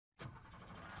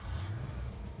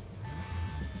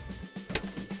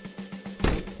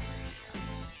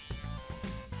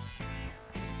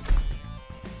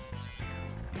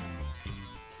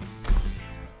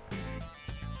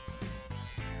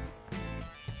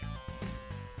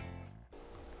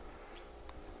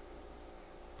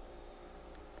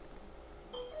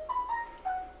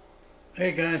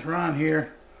Hey guys, Ron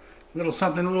here.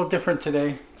 Something a little different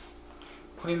today.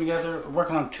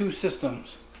 Working on two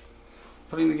systems.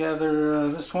 Putting together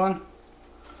this one,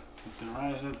 with the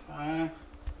Ryzen 5,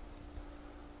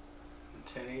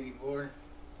 1080 board.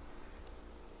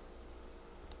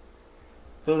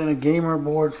 Building a gamer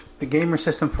board, the gamer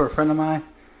system for a friend of mine.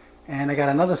 And I got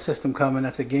another system coming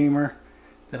that's a gamer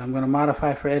that I'm going to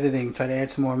modify for editing, try to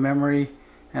add some more memory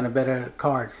and a better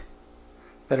card,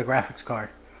 better graphics card.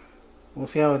 We'll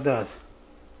see how it does.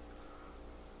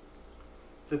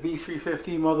 The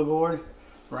B350 motherboard,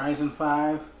 Ryzen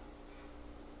 5,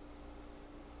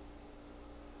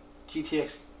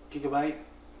 GTX gigabyte,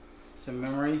 some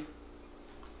memory's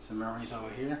over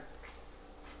here,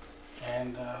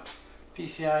 and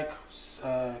PCI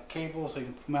cable so you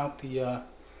can mount the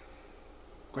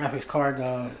graphics card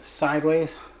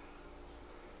sideways,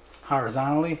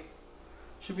 horizontally.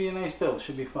 Should be a nice build,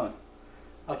 should be fun.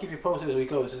 I'll keep you posted as we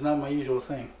go. This is not my usual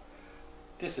thing.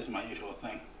 This is my usual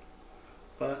thing.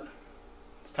 But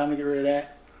it's time to get rid of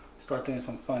that. Start doing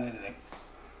some fun editing.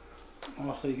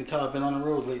 Also, you can tell I've been on the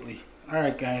road lately.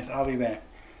 Alright guys, I'll be back.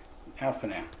 Out for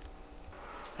now.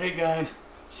 Hey guys,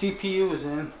 CPU is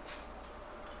in.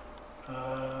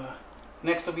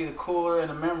 Next will be the cooler and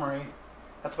the memory.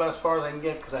 That's about as far as I can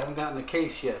get because I haven't gotten the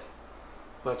case yet.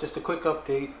 But just a quick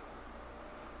update.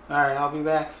 Alright, I'll be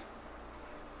back.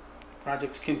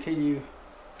 Projects continue.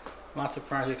 Lots of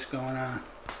projects going on.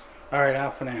 Alright,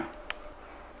 out for now.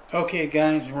 Okay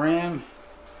guys, RAM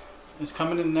is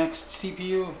coming in next.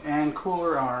 CPU and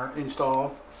cooler are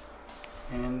installed.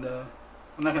 And I'm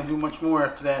not going to do much more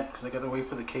after that because I got to wait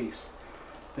for the case.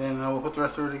 Then we'll put the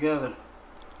rest of it together.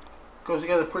 It goes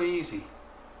together pretty easy.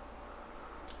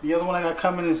 The other one I got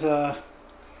coming is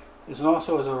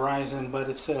also a Ryzen, but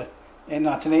it's an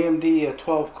AMD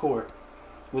 12 core.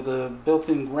 With a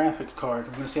built-in graphics card.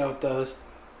 I'm going to see how it does.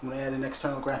 I'm going to add an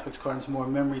external graphics card and some more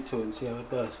memory to it and see how it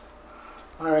does.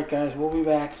 Alright guys, we'll be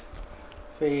back.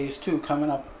 Phase 2 coming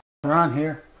up. We're on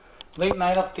here. Late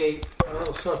night update. Got a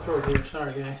little sore throat here.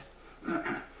 Sorry guys.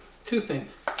 Two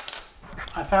things.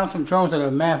 I found some drones that are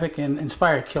Mavic and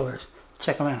Inspire killers.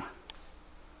 Check them out.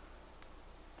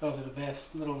 Those are the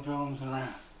best little drones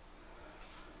around.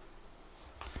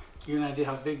 Give you an idea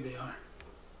how big they are.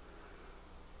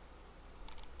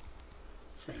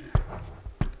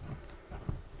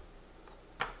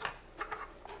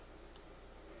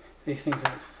 These things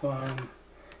are fun.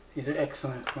 These are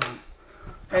excellent fun.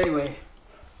 Anyway,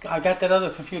 I got that other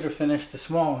computer finished, the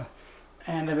small one,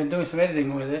 and I've been doing some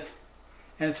editing with it,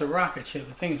 and it's a rocket ship.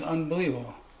 The thing's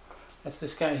unbelievable. That's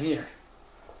this guy here.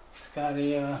 It's got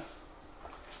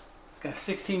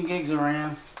 16 gigs of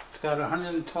RAM. It's got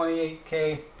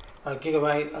 128K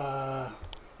gigabyte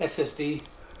SSD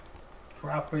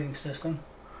for operating system.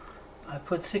 I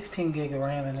put 16 gig of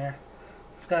RAM in there.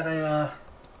 It's got a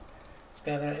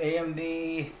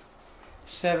AMD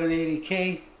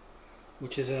 780K,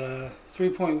 which is a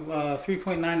 3.9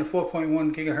 to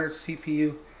 4.1 gigahertz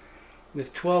CPU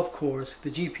with 12 cores. The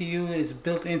GPU is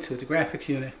built into it, the graphics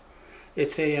unit.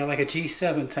 It's like a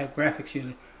G7 type graphics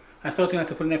unit. I thought I was going to have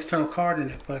to put an external card in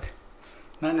it, but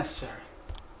not necessary.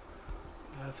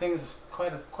 The thing is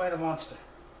quite a monster.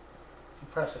 It's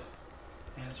impressive,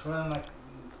 and it's running like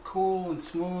cool and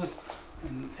smooth,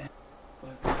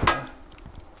 but I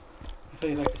thought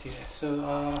you'd like to see that. So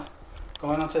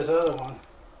going on to this other one,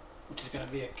 which is going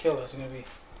to be a killer. It's going to be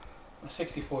a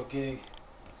 64 gig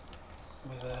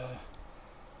with a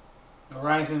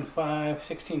Ryzen 5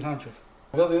 1600.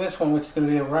 Building this one, which is going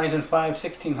to be a Ryzen 5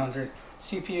 1600.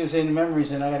 CPU's in,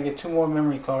 memory's in. I got to get 2 more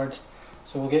memory cards,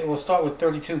 so we'll start with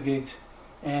 32 gigs,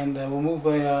 and we'll move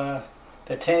that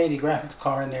 1080 graphics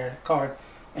card in there.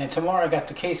 And tomorrow I got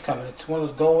the case coming. It's one of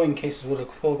those gold-wing cases with a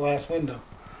full glass window.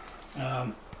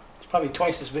 It's probably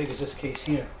twice as big as this case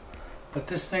here. But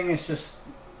this thing is just,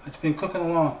 it's been cooking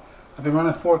along. I've been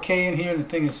running 4K in here, and the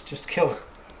thing is just killer.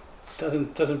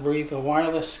 Doesn't breathe. A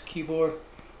wireless keyboard,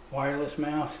 wireless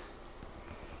mouse.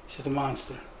 It's just a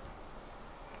monster.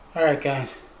 Alright guys.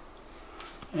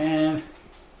 And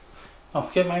I'll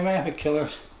get my Mavic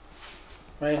killers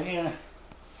right here.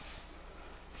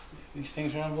 These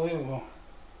things are unbelievable.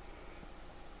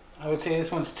 I would say this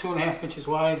one's 2.5 inches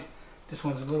wide. This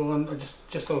one's a little under,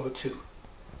 just over 2.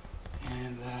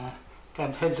 And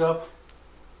got heads up.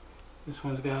 This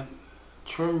one's got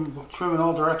trim in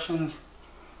all directions.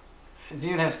 It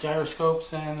even has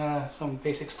gyroscopes and some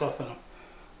basic stuff in them.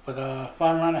 But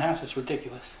flying around the house, it's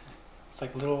ridiculous. It's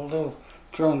like little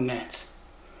drone nets.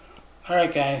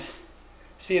 Alright guys,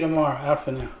 see you tomorrow. Out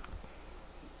for now.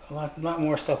 A lot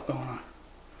more stuff going on.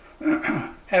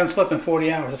 Haven't slept in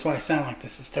 40 hours, that's why I sound like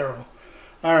this. It's terrible.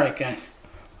 Alright guys,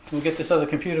 We'll get this other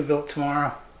computer built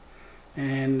tomorrow,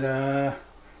 and then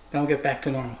we'll get back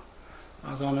to normal.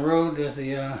 I was on the road. There's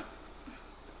the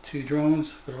 2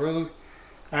 drones for the road.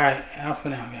 Alright, out for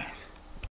now, guys.